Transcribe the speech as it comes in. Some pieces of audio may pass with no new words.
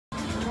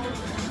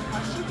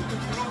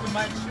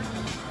mic too.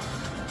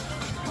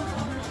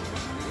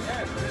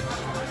 Yeah, there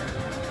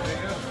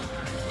you go.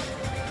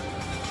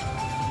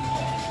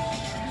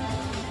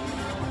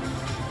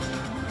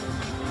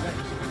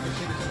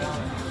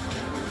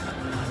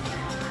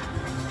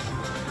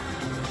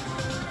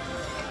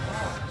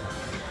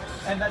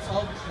 And that's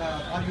all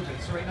audio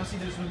based. So right now, see,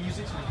 there's no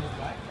music, so it goes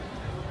black.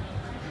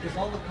 Because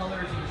all the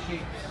colors and the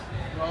shapes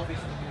are all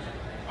based on the music.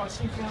 Oh,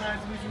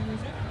 synchronized using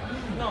music?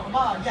 No,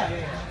 yeah.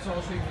 So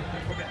I'll show you.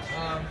 Okay.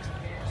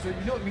 So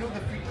you know what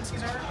the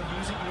frequencies are of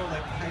music. You know,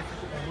 like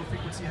low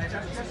frequency, high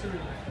frequency.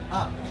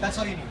 That's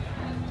all you need.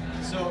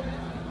 So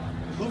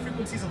low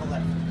frequency is on the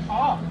left.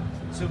 Oh.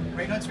 So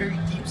right now it's very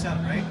deep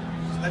sound, right?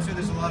 So that's why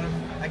there's a lot of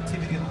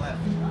activity on the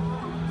left.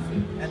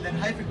 And then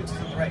high frequency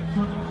is on the right.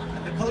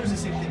 And the color is the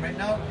same thing. Right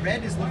now,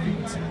 red is low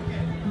frequency.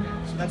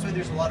 So that's why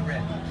there's a lot of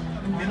red.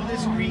 Middle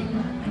is green,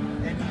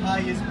 and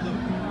high is blue.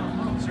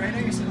 So right now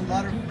you're seeing a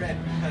lot of red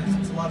because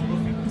it's a lot of low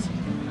frequency.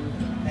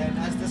 And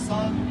as the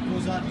song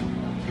goes on, you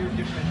hear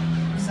different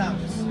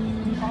sounds. So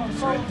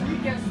we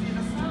can see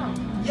the sound.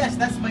 Yes,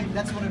 that's what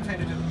I'm trying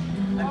to do.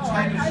 I'm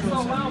trying to I show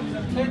saw some. one of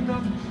the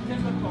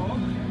chemical,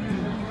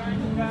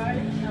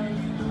 right?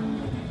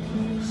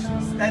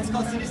 That's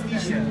called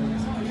synesthesia.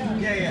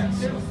 Yeah.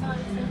 So